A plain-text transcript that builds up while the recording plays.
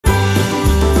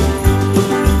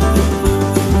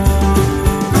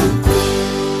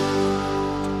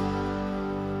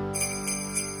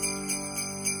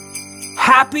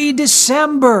happy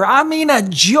December. I mean, a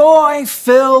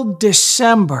joy-filled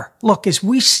December. Look, as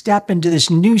we step into this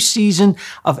new season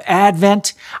of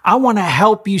Advent, I want to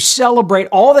help you celebrate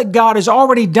all that God has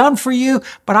already done for you,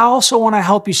 but I also want to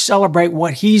help you celebrate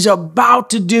what He's about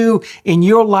to do in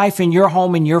your life, in your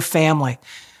home, in your family.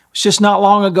 It's just not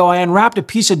long ago, I unwrapped a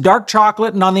piece of dark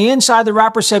chocolate, and on the inside, the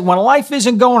wrapper said, "When life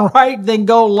isn't going right, then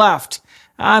go left."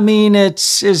 I mean,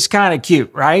 it's kind of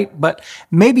cute, right? But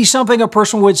maybe something a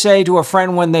person would say to a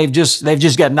friend when they've just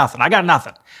got nothing. I got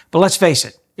nothing. But let's face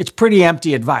it, it's pretty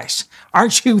empty advice.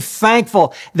 Aren't you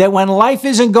thankful that when life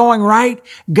isn't going right,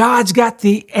 God's got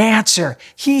the answer?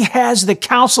 He has the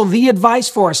counsel, the advice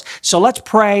for us. So let's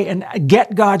pray and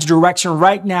get God's direction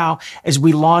right now as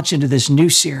we launch into this new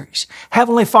series.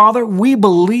 Heavenly Father, we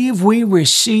believe we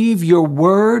receive your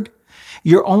word,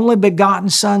 your only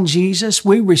begotten Son, Jesus.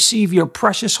 We receive your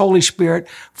precious Holy Spirit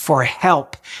for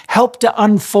help. Help to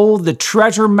unfold the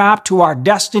treasure map to our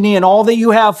destiny and all that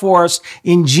you have for us.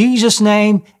 In Jesus'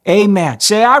 name, amen.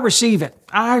 Say, I receive it.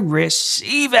 I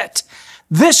receive it.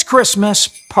 This Christmas,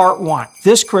 part one.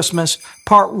 This Christmas,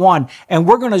 part one. And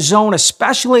we're going to zone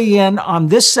especially in on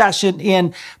this session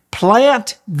in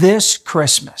Plant This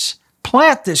Christmas.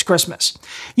 Plant this Christmas.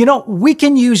 You know, we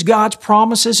can use God's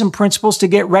promises and principles to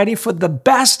get ready for the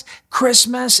best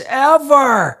Christmas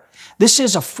ever. This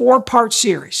is a 4-part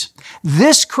series.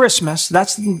 This Christmas,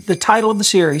 that's the title of the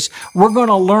series, we're going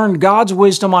to learn God's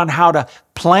wisdom on how to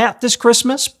plant this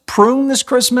Christmas, prune this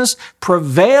Christmas,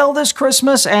 prevail this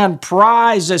Christmas, and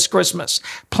prize this Christmas.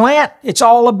 Plant, it's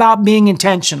all about being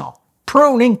intentional.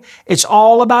 Pruning, it's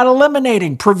all about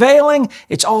eliminating. Prevailing,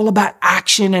 it's all about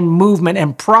action and movement.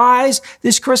 And prize,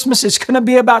 this Christmas, it's going to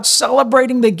be about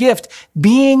celebrating the gift,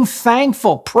 being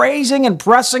thankful, praising, and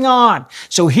pressing on.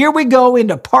 So here we go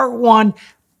into part one,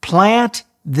 Plant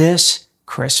This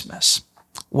Christmas.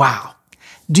 Wow.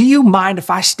 Do you mind if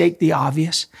I state the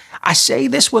obvious? I say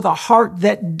this with a heart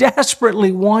that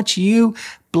desperately wants you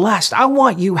blessed. I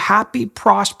want you happy,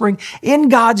 prospering in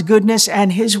God's goodness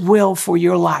and His will for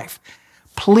your life.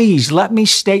 Please let me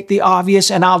state the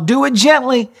obvious, and I'll do it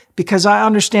gently because I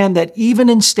understand that even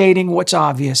in stating what's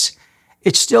obvious,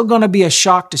 it's still going to be a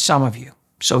shock to some of you.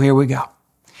 So here we go.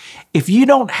 If you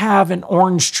don't have an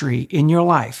orange tree in your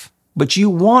life, but you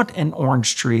want an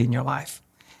orange tree in your life,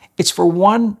 it's for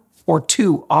one or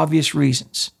two obvious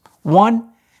reasons. One,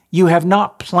 you have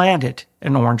not planted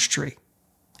an orange tree.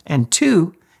 And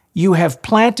two, you have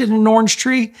planted an orange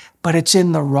tree, but it's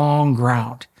in the wrong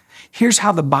ground. Here's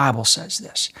how the Bible says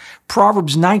this.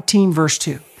 Proverbs 19, verse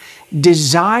 2.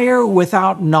 Desire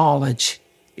without knowledge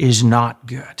is not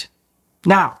good.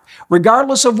 Now,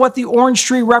 regardless of what the orange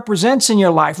tree represents in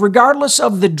your life, regardless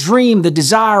of the dream, the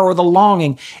desire, or the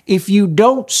longing, if you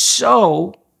don't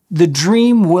sow, the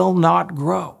dream will not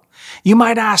grow. You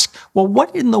might ask, well,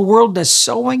 what in the world does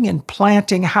sowing and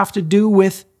planting have to do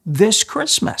with this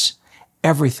Christmas?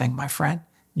 Everything, my friend.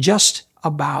 Just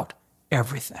about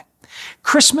everything.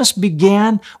 Christmas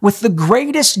began with the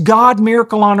greatest God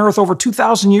miracle on earth over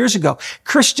 2,000 years ago.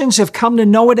 Christians have come to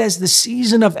know it as the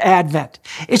season of Advent.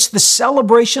 It's the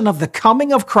celebration of the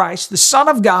coming of Christ, the Son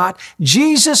of God,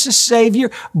 Jesus, the Savior,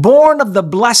 born of the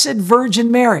Blessed Virgin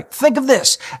Mary. Think of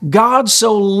this. God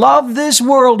so loved this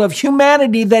world of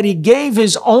humanity that He gave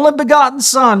His only begotten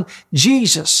Son,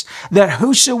 Jesus, that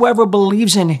whosoever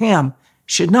believes in Him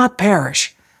should not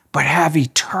perish, but have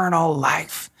eternal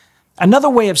life.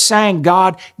 Another way of saying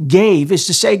God gave is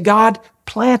to say God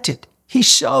planted. He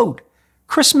sowed.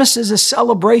 Christmas is a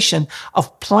celebration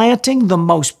of planting the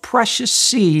most precious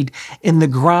seed in the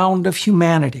ground of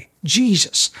humanity,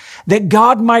 Jesus, that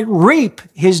God might reap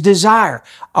His desire,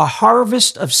 a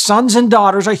harvest of sons and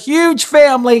daughters, a huge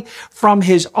family from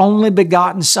His only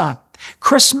begotten Son.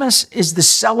 Christmas is the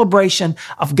celebration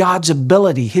of God's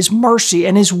ability, His mercy,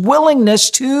 and His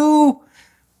willingness to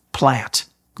plant.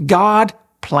 God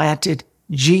planted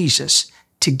Jesus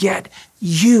to get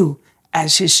you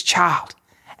as His child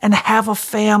and have a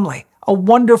family, a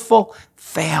wonderful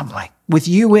family with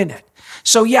you in it.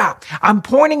 So yeah, I'm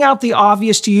pointing out the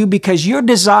obvious to you because your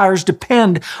desires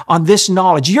depend on this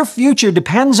knowledge. Your future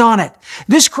depends on it.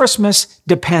 This Christmas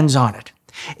depends on it.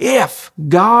 If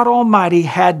God Almighty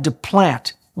had to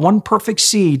plant one perfect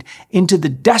seed into the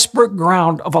desperate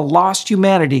ground of a lost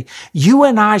humanity, you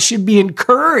and I should be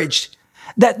encouraged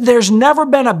that there's never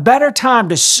been a better time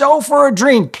to sow for a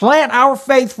dream, plant our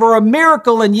faith for a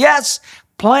miracle, and yes,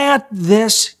 plant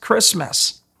this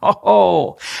Christmas.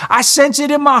 Oh, I sense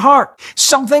it in my heart.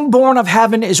 Something born of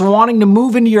heaven is wanting to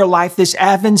move into your life this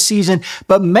Advent season,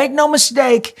 but make no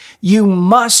mistake, you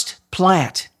must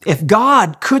plant. If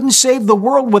God couldn't save the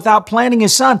world without planting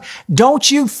his son, don't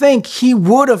you think he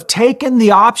would have taken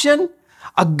the option?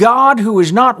 A God who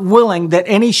is not willing that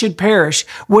any should perish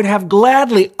would have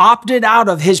gladly opted out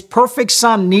of his perfect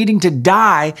son needing to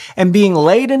die and being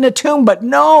laid in a tomb. But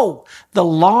no, the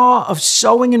law of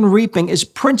sowing and reaping is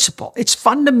principle. It's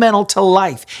fundamental to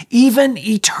life, even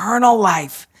eternal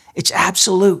life. It's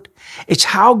absolute. It's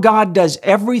how God does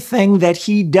everything that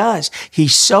he does. He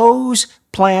sows,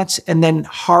 plants, and then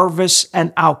harvests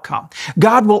an outcome.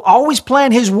 God will always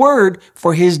plan his word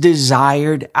for his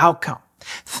desired outcome.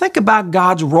 Think about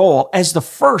God's role as the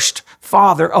first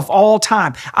father of all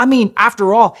time. I mean,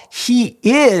 after all, he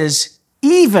is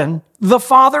even the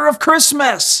father of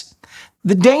Christmas.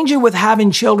 The danger with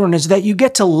having children is that you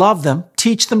get to love them,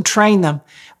 teach them, train them,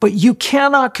 but you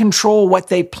cannot control what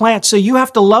they plant. So you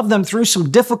have to love them through some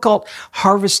difficult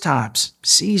harvest times,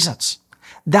 seasons.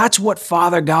 That's what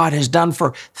Father God has done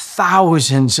for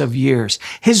thousands of years.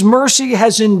 His mercy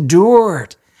has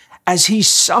endured as he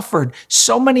suffered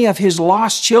so many of his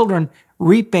lost children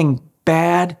reaping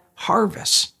bad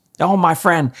harvests. Oh, my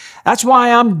friend, that's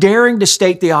why I'm daring to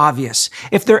state the obvious.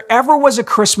 If there ever was a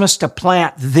Christmas to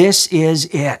plant, this is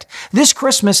it. This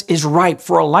Christmas is ripe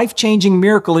for a life-changing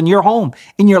miracle in your home,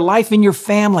 in your life, in your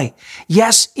family.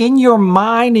 Yes, in your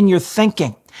mind, in your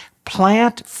thinking.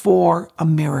 Plant for a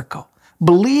miracle.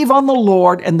 Believe on the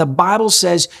Lord, and the Bible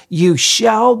says you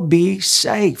shall be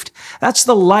saved. That's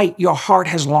the light your heart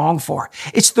has longed for.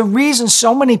 It's the reason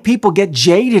so many people get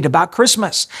jaded about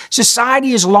Christmas.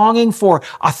 Society is longing for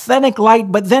authentic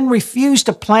light, but then refuse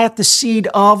to plant the seed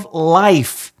of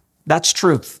life. That's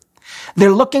truth.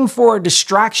 They're looking for a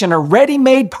distraction, a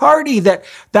ready-made party,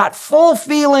 that full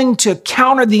feeling to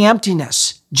counter the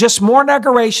emptiness. Just more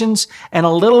decorations and a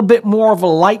little bit more of a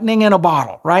lightning in a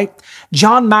bottle, right?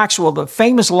 John Maxwell, the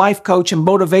famous life coach and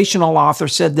motivational author,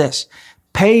 said this: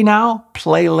 pay now,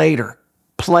 play later.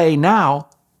 Play now,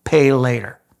 pay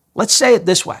later. Let's say it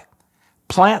this way.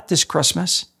 Plant this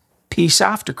Christmas, peace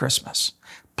after Christmas.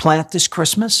 Plant this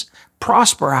Christmas,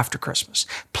 prosper after Christmas.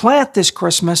 Plant this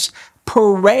Christmas,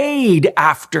 parade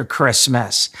after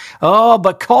Christmas. Oh,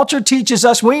 but culture teaches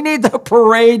us we need the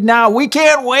parade now. We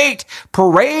can't wait.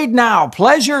 Parade now,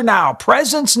 pleasure now,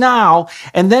 presents now,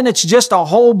 and then it's just a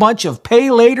whole bunch of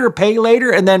pay later,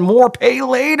 and then more pay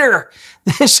later.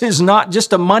 This is not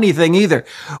just a money thing either.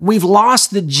 We've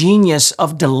lost the genius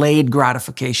of delayed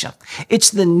gratification. It's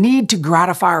the need to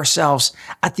gratify ourselves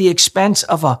at the expense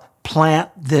of a plant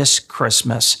this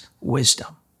Christmas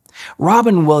wisdom.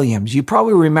 Robin Williams, you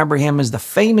probably remember him as the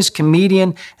famous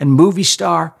comedian and movie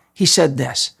star. He said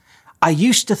this: I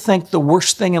used to think the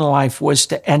worst thing in life was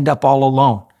to end up all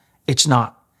alone. It's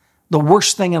not. The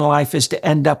worst thing in life is to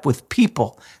end up with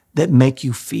people that make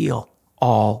you feel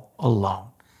all alone.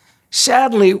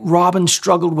 Sadly, Robin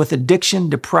struggled with addiction,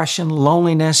 depression,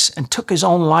 loneliness, and took his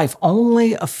own life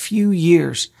only a few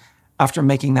years after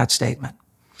making that statement.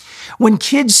 When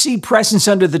kids see presents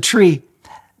under the tree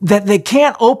that they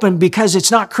can't open because it's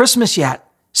not Christmas yet,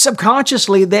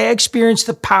 subconsciously they experience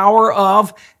the power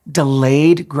of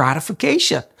delayed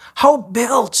gratification. Hope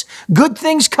builds. Good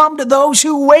things come to those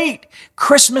who wait.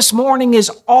 Christmas morning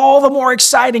is all the more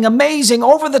exciting, amazing,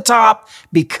 over the top,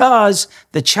 because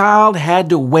the child had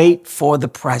to wait for the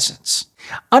presents.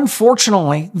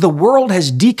 Unfortunately, the world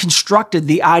has deconstructed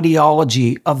the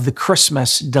ideology of the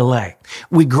Christmas delay.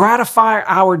 We gratify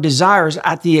our desires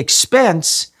at the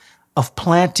expense of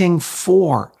planting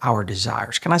for our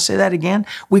desires. Can I say that again?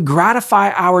 We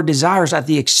gratify our desires at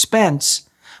the expense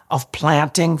of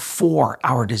planting for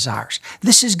our desires.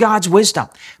 This is God's wisdom.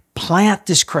 Plant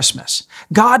this Christmas.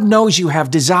 God knows you have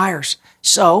desires,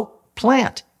 so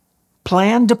plant.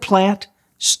 Plan to plant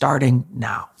starting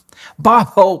now. Bob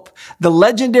Hope, the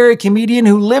legendary comedian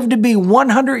who lived to be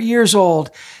 100 years old,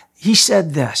 he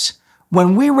said this: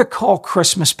 when we recall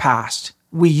Christmas past,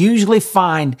 we usually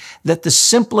find that the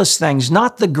simplest things,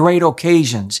 not the great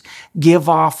occasions, give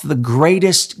off the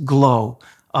greatest glow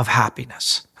of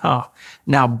happiness. Oh,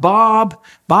 now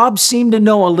Bob seemed to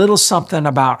know a little something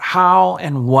about how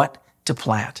and what to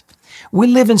plant. We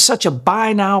live in such a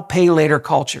buy now, pay later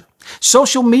culture.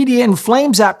 Social media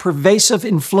inflames that pervasive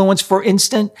influence for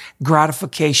instant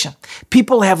gratification.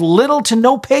 People have little to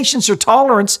no patience or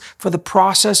tolerance for the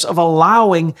process of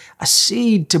allowing a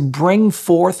seed to bring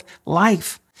forth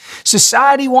life.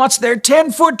 Society wants their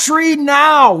 10-foot tree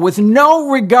now with no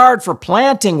regard for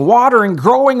planting, watering,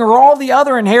 growing, or all the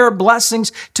other inherent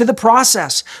blessings to the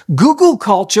process. Google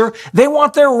culture, they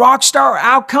want their rock star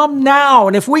outcome now.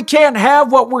 And if we can't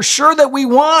have what we're sure that we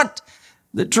want,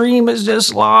 the dream is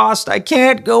just lost. I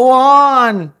can't go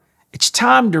on. It's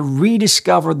time to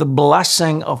rediscover the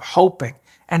blessing of hoping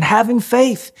and having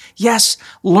faith. Yes,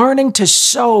 learning to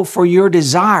sow for your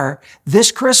desire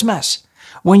this Christmas.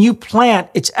 When you plant,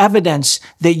 it's evidence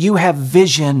that you have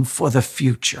vision for the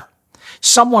future.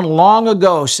 Someone long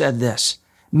ago said this,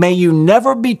 "May you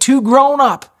never be too grown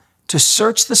up to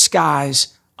search the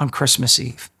skies on Christmas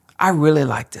Eve." I really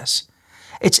like this.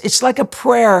 It's like a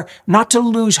prayer not to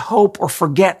lose hope or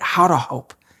forget how to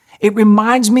hope. It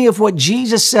reminds me of what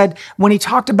Jesus said when he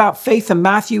talked about faith in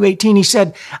Matthew 18. He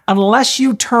said, "Unless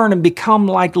you turn and become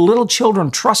like little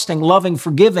children, trusting, loving,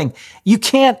 forgiving, you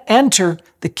can't enter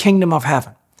the kingdom of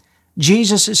heaven."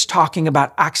 Jesus is talking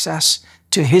about access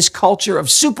to his culture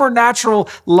of supernatural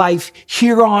life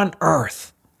here on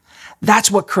earth.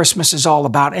 That's what Christmas is all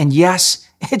about. And yes,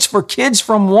 it's for kids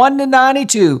from 1 to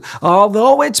 92.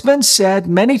 Although it's been said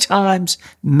many times,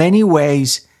 many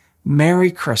ways, Merry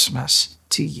Christmas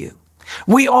to you.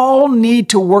 We all need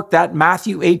to work that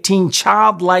Matthew 18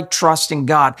 childlike trust in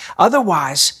God.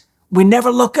 Otherwise, we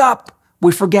never look up.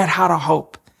 We forget how to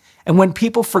hope. And when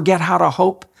people forget how to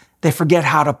hope, they forget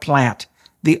how to plant,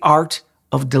 the art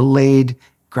of delayed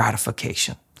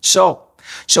gratification. So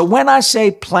when I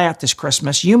say plant this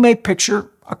Christmas, you may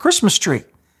picture a Christmas tree.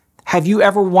 Have you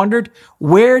ever wondered,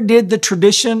 where did the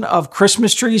tradition of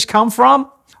Christmas trees come from?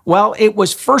 Well, it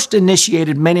was first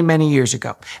initiated many, many years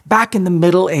ago. Back in the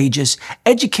Middle Ages,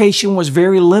 education was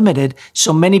very limited,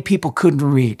 so many people couldn't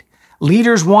read.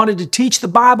 Leaders wanted to teach the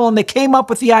Bible, and they came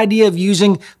up with the idea of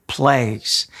using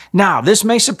plays. Now, this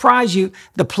may surprise you.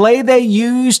 The play they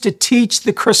used to teach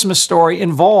the Christmas story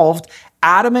involved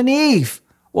Adam and Eve.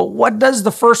 Well, what does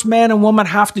the first man and woman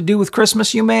have to do with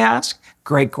Christmas, you may ask?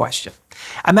 Great question.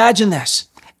 Imagine this.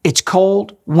 It's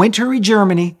cold, wintry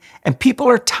Germany, and people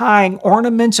are tying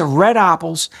ornaments of red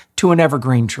apples to an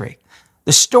evergreen tree.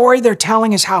 The story they're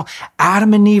telling is how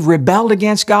Adam and Eve rebelled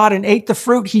against God and ate the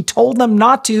fruit he told them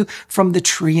not to from the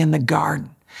tree in the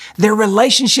garden. Their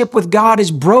relationship with God is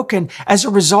broken as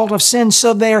a result of sin,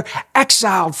 so they're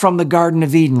exiled from the Garden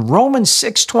of Eden. Romans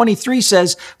 6:23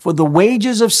 says, "For the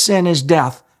wages of sin is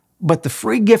death, but the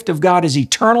free gift of God is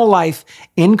eternal life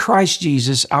in Christ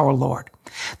Jesus our Lord."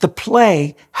 The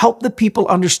play helped the people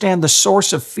understand the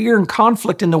source of fear and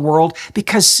conflict in the world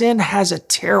because sin has a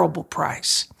terrible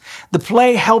price. The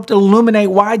play helped illuminate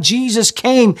why Jesus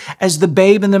came as the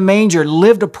babe in the manger,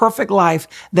 lived a perfect life,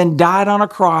 then died on a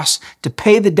cross to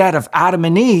pay the debt of Adam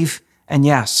and Eve, and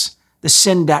yes, the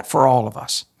sin debt for all of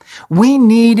us. We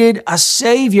needed a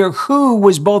Savior who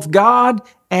was both God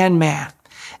and man.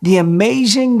 The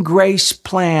amazing grace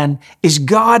plan is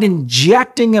God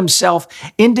injecting himself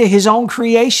into his own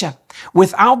creation.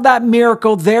 Without that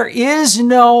miracle, there is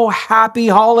no happy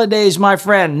holidays, my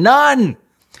friend. None.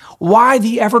 Why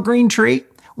the evergreen tree?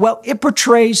 Well, it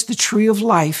portrays the tree of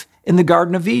life in the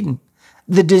Garden of Eden.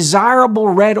 The desirable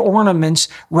red ornaments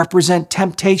represent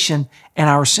temptation and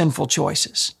our sinful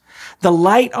choices. The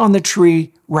light on the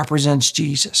tree represents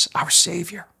Jesus, our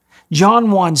Savior.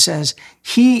 John 1 says,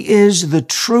 "He is the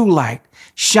true light,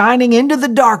 shining into the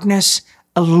darkness,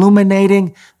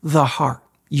 illuminating the heart,"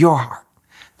 your heart.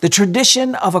 The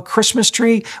tradition of a Christmas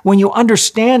tree, when you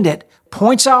understand it,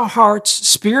 points our hearts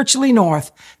spiritually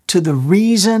north to the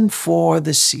reason for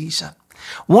the season.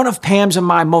 One of Pam's and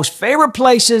my most favorite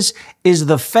places is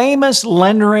the famous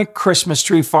Lendrick Christmas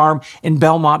Tree Farm in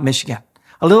Belmont, Michigan.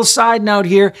 A little side note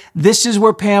here, this is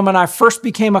where Pam and I first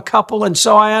became a couple, and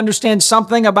so I understand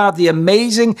something about the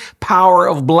amazing power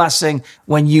of blessing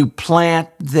when you plant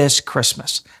this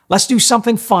Christmas. Let's do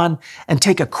something fun and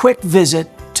take a quick visit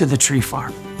to the tree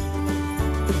farm.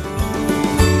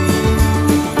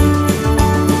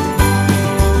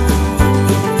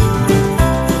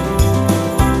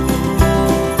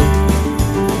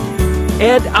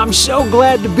 Ed, I'm so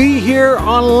glad to be here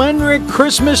on Lendrick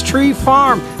Christmas Tree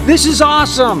Farm. This is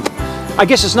awesome. I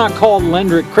guess it's not called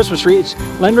Lendrick Christmas Tree, it's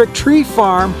Lendrick Tree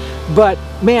Farm. But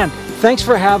man, thanks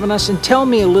for having us, and tell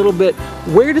me a little bit,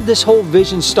 where did this whole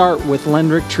vision start with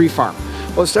Lendrick Tree Farm?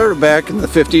 Well, it started back in the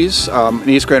 50s in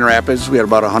East Grand Rapids. We had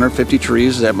about 150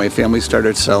 trees that my family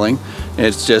started selling. And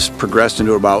it's just progressed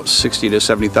into about 60 to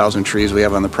 70,000 trees we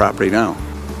have on the property now.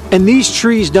 And these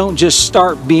trees don't just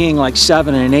start being like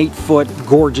 7 and 8 foot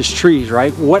gorgeous trees,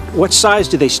 right? What size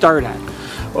do they start at?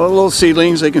 Well, little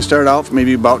seedlings, they can start out from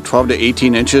maybe about 12 to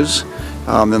 18 inches.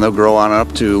 Then they'll grow on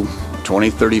up to 20,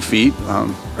 30 feet,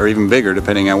 or even bigger,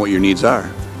 depending on what your needs are.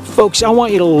 Folks, I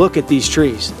want you to look at these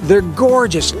trees. They're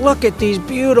gorgeous. Look at these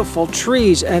beautiful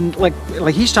trees. And like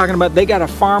he's talking about, they got a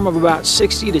farm of about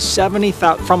 60 to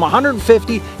 70,000, from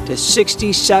 150 to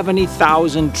 60,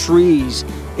 70,000 trees.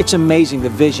 It's amazing, the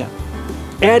vision.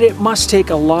 Ed, it must take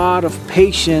a lot of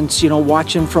patience,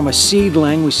 watching from a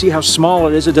seedling. We see how small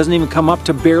it is. It doesn't even come up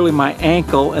to barely my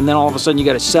ankle. And then all of a sudden you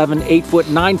got a 7, 8 foot,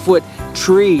 9 foot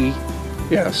tree.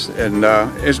 Yes, and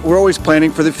we're always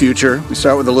planning for the future. We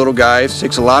start with the little guys. It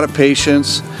takes a lot of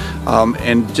patience,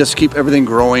 and just keep everything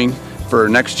growing for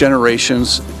next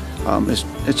generations.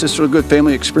 It's just a good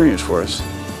family experience for us.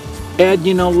 Ed,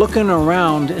 looking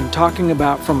around and talking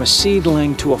about from a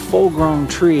seedling to a full-grown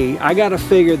tree, I got to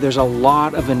figure there's a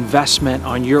lot of investment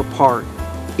on your part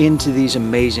into these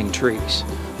amazing trees.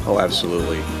 Oh,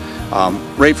 absolutely.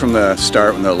 Right from the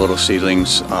start, when they're little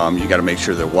seedlings, you got to make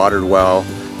sure they're watered well.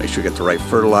 Make sure you get the right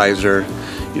fertilizer.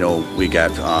 We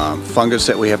got fungus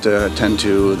that we have to attend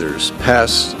to. There's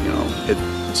pests.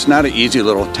 It's not an easy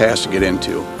little task to get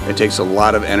into. It takes a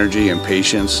lot of energy and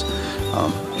patience,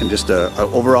 and just an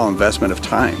overall investment of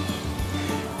time.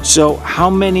 So how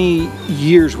many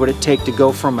years would it take to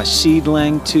go from a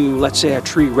seedling to, let's say, a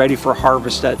tree ready for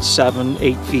harvest at 7,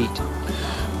 8 feet?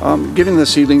 Given the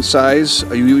seedling size,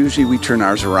 usually we turn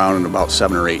ours around in about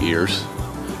 7 or 8 years.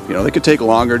 They could take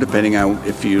longer depending on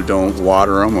if you don't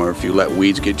water them or if you let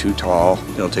weeds get too tall.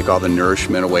 It'll take all the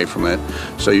nourishment away from it.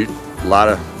 So a lot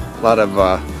of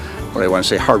what I want to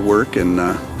say, hard work and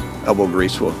elbow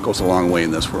grease goes a long way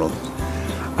in this world.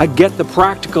 I get the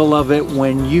practical of it.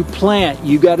 When you plant,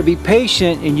 you got to be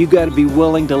patient and you got to be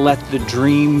willing to let the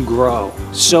dream grow.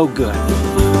 So good.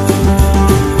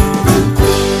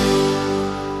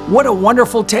 What a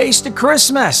wonderful taste of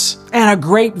Christmas and a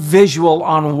great visual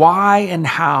on why and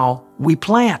how we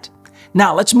plant.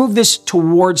 Now let's move this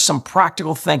towards some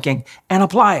practical thinking and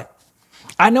apply it.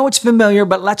 I know it's familiar,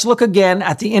 but let's look again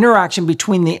at the interaction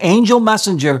between the angel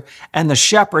messenger and the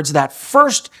shepherds that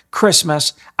first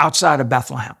Christmas outside of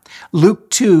Bethlehem. Luke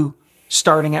 2,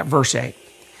 starting at verse 8.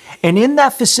 And in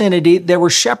that vicinity, there were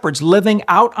shepherds living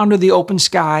out under the open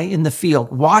sky in the field,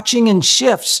 watching in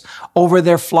shifts over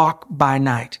their flock by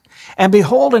night. And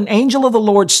behold, an angel of the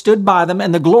Lord stood by them,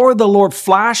 and the glory of the Lord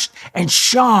flashed and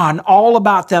shone all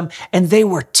about them, and they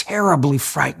were terribly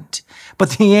frightened.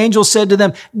 But the angel said to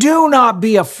them, "Do not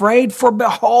be afraid, for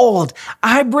behold,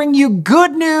 I bring you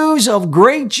good news of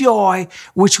great joy,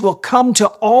 which will come to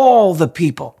all the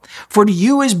people. For to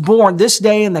you is born this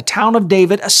day in the town of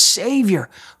David a Savior,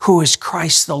 who is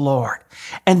Christ the Lord.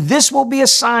 And this will be a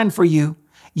sign for you.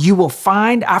 You will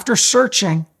find, after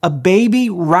searching, a baby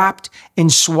wrapped in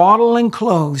swaddling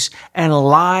clothes and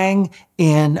lying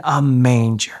in a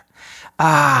manger."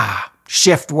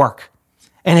 Shift work.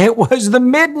 And it was the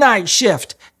midnight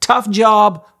shift. Tough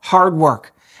job, hard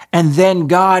work. And then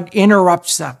God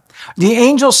interrupts them. The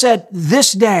angel said,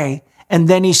 "This day," and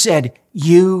then he said,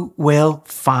 "You will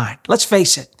find." Let's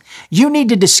face it. You need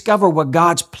to discover what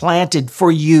God's planted for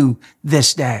you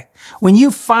this day. When you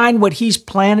find what He's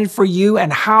planted for you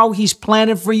and how He's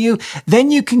planted for you,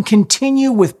 then you can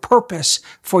continue with purpose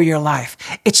for your life.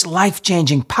 It's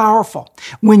life-changing, powerful.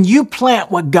 When you plant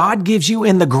what God gives you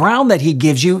in the ground that He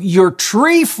gives you, your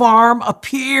tree farm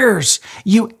appears.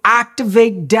 You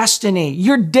activate destiny.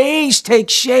 Your days take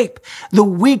shape. The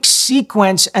weeks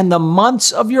sequence and the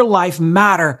months of your life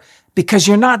matter, because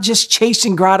you're not just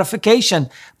chasing gratification,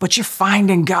 but you're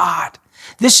finding God.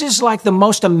 This is like the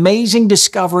most amazing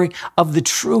discovery of the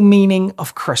true meaning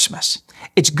of Christmas.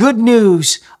 It's good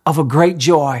news of a great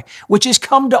joy, which has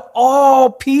come to all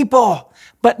people,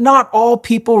 but not all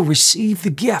people receive the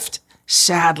gift,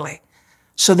 sadly.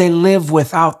 So they live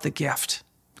without the gift.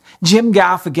 Jim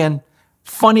Gaffigan,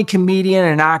 funny comedian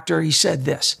and actor, he said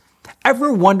this: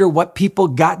 "Ever wonder what people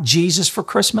got Jesus for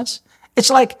Christmas? It's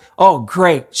like, oh,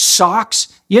 great, socks.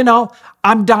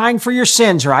 I'm dying for your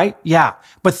sins, right? Yeah,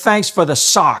 but thanks for the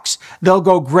socks. They'll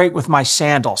go great with my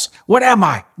sandals. What am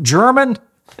I, German?"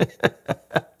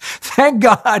 Thank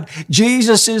God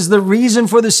Jesus is the reason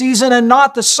for the season and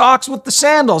not the socks with the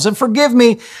sandals. And forgive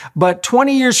me, but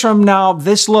 20 years from now,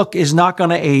 this look is not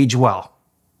going to age well.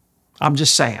 I'm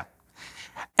just saying.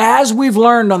 As we've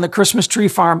learned on the Christmas Tree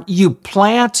Farm, you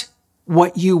plant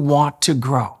what you want to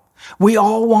grow. We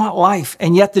all want life,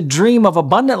 and yet the dream of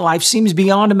abundant life seems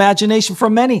beyond imagination for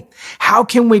many. How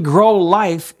can we grow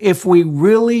life if we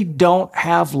really don't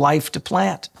have life to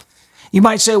plant? You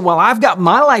might say, well, I've got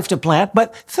my life to plant,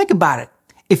 but think about it.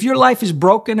 If your life is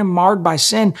broken and marred by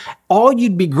sin, all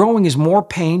you'd be growing is more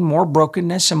pain, more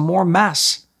brokenness, and more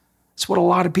mess. That's what a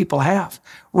lot of people have.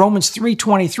 Romans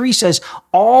 3:23 says,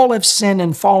 all have sinned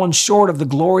and fallen short of the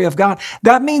glory of God.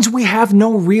 That means we have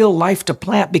no real life to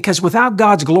plant, because without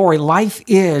God's glory, life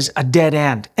is a dead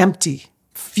end, empty,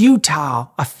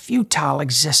 futile, a futile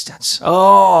existence.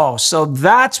 Oh, so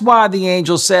that's why the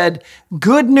angel said,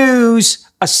 good news,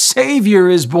 a Savior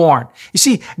is born. You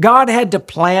see, God had to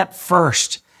plant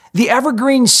first. The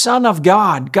evergreen Son of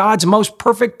God, God's most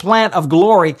perfect plant of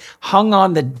glory, hung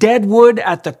on the dead wood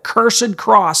at the cursed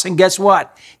cross. And guess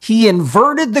what? He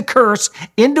inverted the curse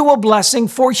into a blessing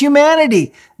for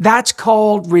humanity. That's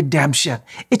called redemption.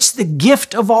 It's the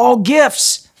gift of all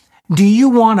gifts. Do you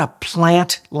want to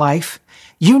plant life?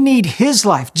 You need His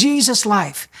life, Jesus'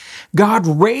 life. God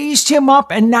raised Him up,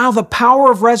 and now the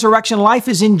power of resurrection life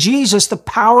is in Jesus, the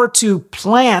power to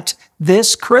plant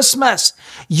this Christmas.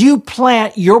 You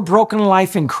plant your broken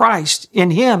life in Christ,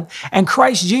 in Him, and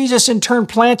Christ Jesus in turn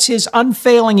plants His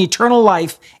unfailing eternal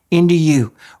life into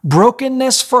you.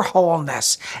 Brokenness for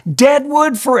wholeness, dead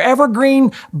wood for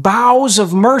evergreen boughs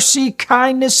of mercy,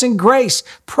 kindness, and grace.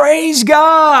 Praise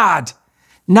God!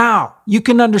 Now, you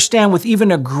can understand with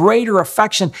even a greater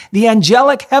affection the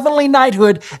angelic heavenly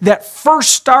knighthood, that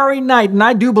first starry night, and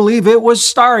I do believe it was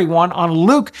starry one, on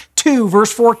Luke 2,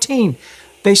 verse 14.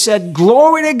 They said,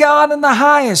 glory to God in the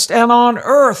highest, and on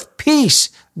earth peace,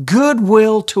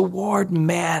 goodwill toward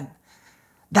men.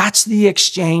 That's the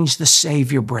exchange the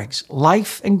Savior brings,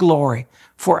 life and glory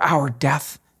for our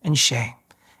death and shame.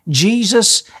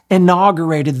 Jesus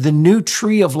inaugurated the new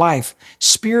tree of life,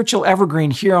 spiritual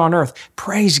evergreen here on earth.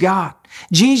 Praise God.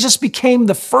 Jesus became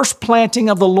the first planting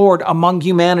of the Lord among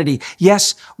humanity.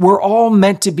 Yes, we're all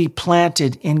meant to be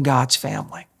planted in God's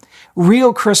family.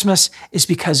 Real Christmas is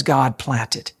because God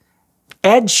planted.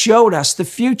 Ed showed us the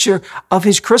future of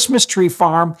his Christmas tree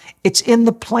farm. It's in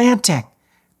the planting.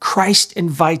 Christ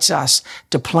invites us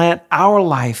to plant our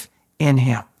life in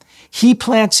Him. He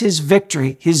plants His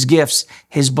victory, His gifts,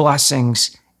 His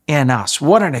blessings in us.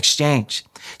 What an exchange.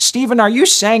 Stephen, are you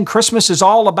saying Christmas is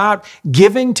all about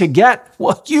giving to get?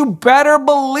 Well, you better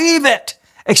believe it.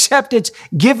 Except it's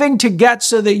giving to get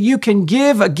so that you can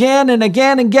give again and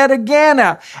again and get again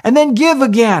and then give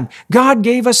again. God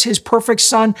gave us His perfect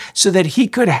Son so that He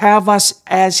could have us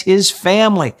as His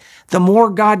family. The more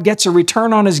God gets a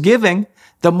return on His giving,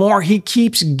 the more He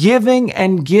keeps giving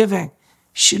and giving.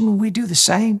 Shouldn't we do the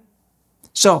same?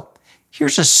 So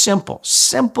here's a simple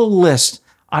list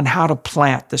on how to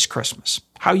plant this Christmas,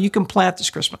 how you can plant this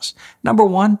Christmas. Number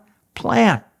one,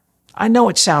 plan. I know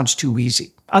it sounds too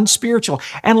easy, unspiritual,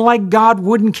 and like God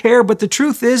wouldn't care, but the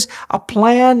truth is a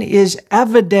plan is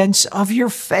evidence of your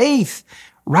faith.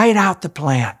 Write out the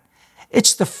plan.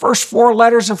 It's the first four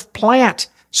letters of plant.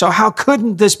 So how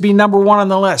couldn't this be number one on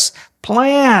the list?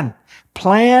 Plan.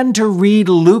 Plan to read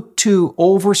Luke 2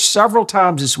 over several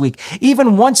times this week,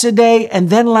 even once a day, and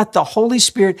then let the Holy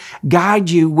Spirit guide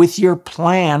you with your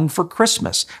plan for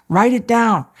Christmas. Write it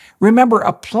down. Remember,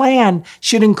 a plan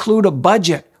should include a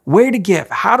budget, where to give,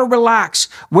 how to relax,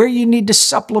 where you need to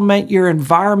supplement your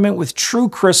environment with true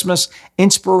Christmas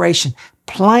inspiration.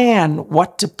 Plan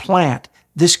what to plant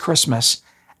this Christmas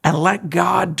and let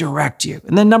God direct you.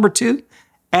 And then number two,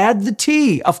 add the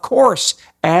T, of course.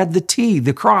 Add the T,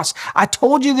 the cross. I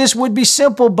told you this would be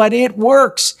simple, but it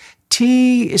works.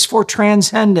 T is for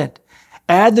transcendent.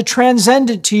 Add the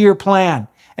transcendent to your plan.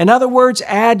 In other words,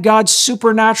 add God's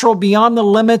supernatural beyond the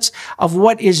limits of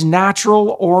what is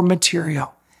natural or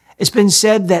material. It's been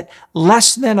said that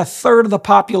less than a third of the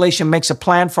population makes a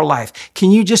plan for life.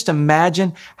 Can you just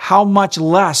imagine how much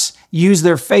less use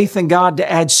their faith in God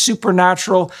to add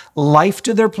supernatural life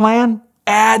to their plan?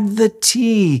 Add the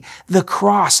T, the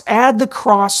cross. Add the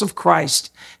cross of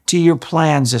Christ to your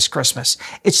plans this Christmas.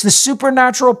 It's the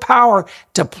supernatural power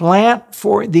to plant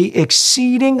for the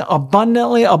exceeding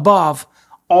abundantly above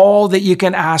all that you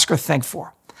can ask or think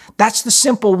for. That's the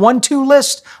simple 1-2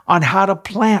 list on how to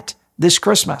plant this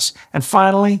Christmas. And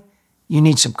finally, you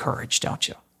need some courage, don't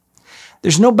you?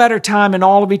 There's no better time in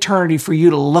all of eternity for you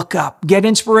to look up, get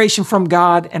inspiration from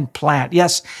God, and plant.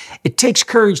 Yes, it takes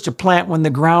courage to plant when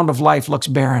the ground of life looks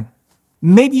barren.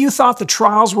 Maybe you thought the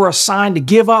trials were a sign to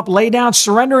give up, lay down,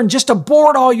 surrender, and just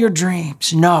abort all your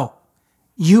dreams. No,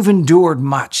 you've endured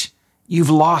much.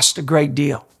 You've lost a great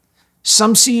deal.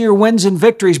 Some see your wins and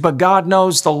victories, but God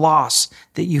knows the loss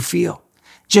that you feel.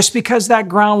 Just because that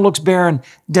ground looks barren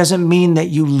doesn't mean that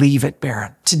you leave it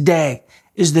barren. Today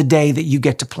is the day that you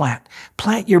get to plant.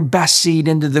 Plant your best seed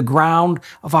into the ground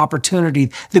of opportunity,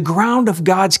 the ground of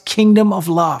God's kingdom of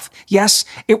love. Yes,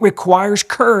 it requires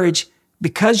courage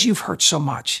because you've hurt so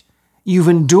much. You've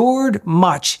endured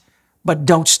much, but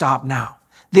don't stop now.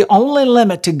 The only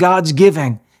limit to God's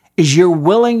giving is your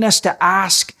willingness to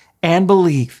ask and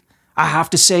believe. I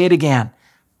have to say it again.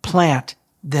 Plant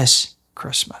this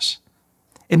Christmas.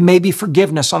 It may be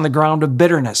forgiveness on the ground of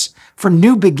bitterness for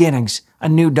new beginnings, a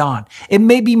new dawn. It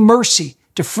may be mercy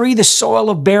to free the soil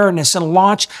of barrenness and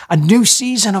launch a new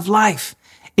season of life.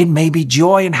 It may be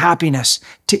joy and happiness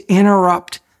to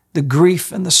interrupt the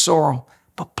grief and the sorrow,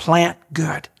 but plant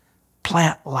good,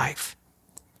 plant life.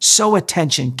 Sow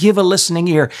attention, give a listening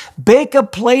ear, bake a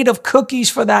plate of cookies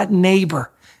for that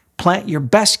neighbor, plant your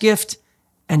best gift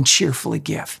and cheerfully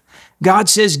give. God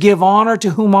says, give honor to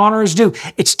whom honor is due.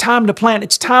 It's time to plant.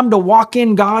 It's time to walk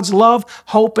in God's love,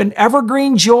 hope, and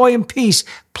evergreen joy and peace.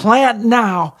 Plant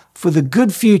now for the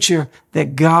good future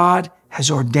that God has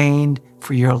ordained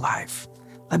for your life.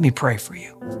 Let me pray for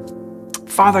you.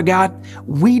 Father God,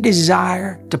 we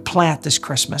desire to plant this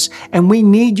Christmas, and we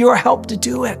need your help to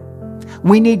do it.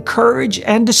 We need courage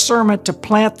and discernment to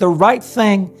plant the right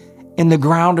thing in the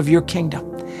ground of your kingdom.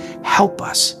 Help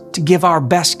us to give our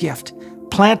best gift,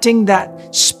 planting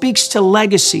that speaks to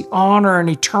legacy, honor, and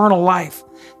eternal life.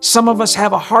 Some of us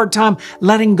have a hard time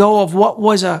letting go of what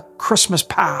was a Christmas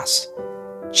past.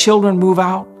 Children move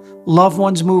out, loved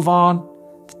ones move on,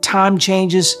 the time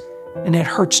changes, and it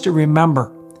hurts to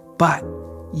remember. But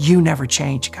you never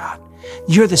change, God.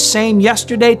 You're the same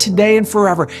yesterday, today, and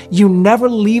forever. You never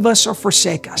leave us or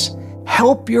forsake us.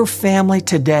 Help your family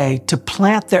today to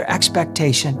plant their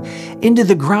expectation into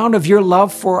the ground of your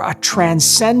love for a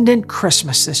transcendent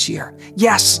Christmas this year.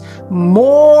 Yes,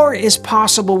 more is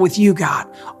possible with you, God.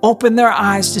 Open their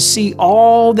eyes to see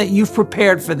all that you've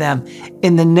prepared for them.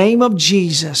 In the name of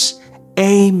Jesus,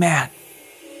 amen.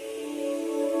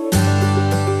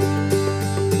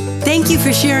 Thank you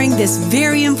for sharing this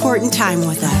very important time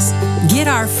with us. Get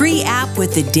our free app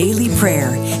with the daily prayer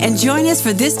and join us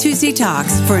for this Tuesday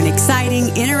Talks for an exciting,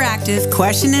 interactive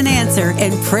question and answer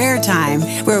and prayer time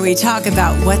where we talk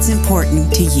about what's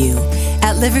important to you.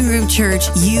 At Living Room Church,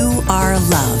 you are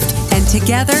loved, and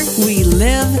together we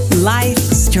live life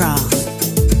strong.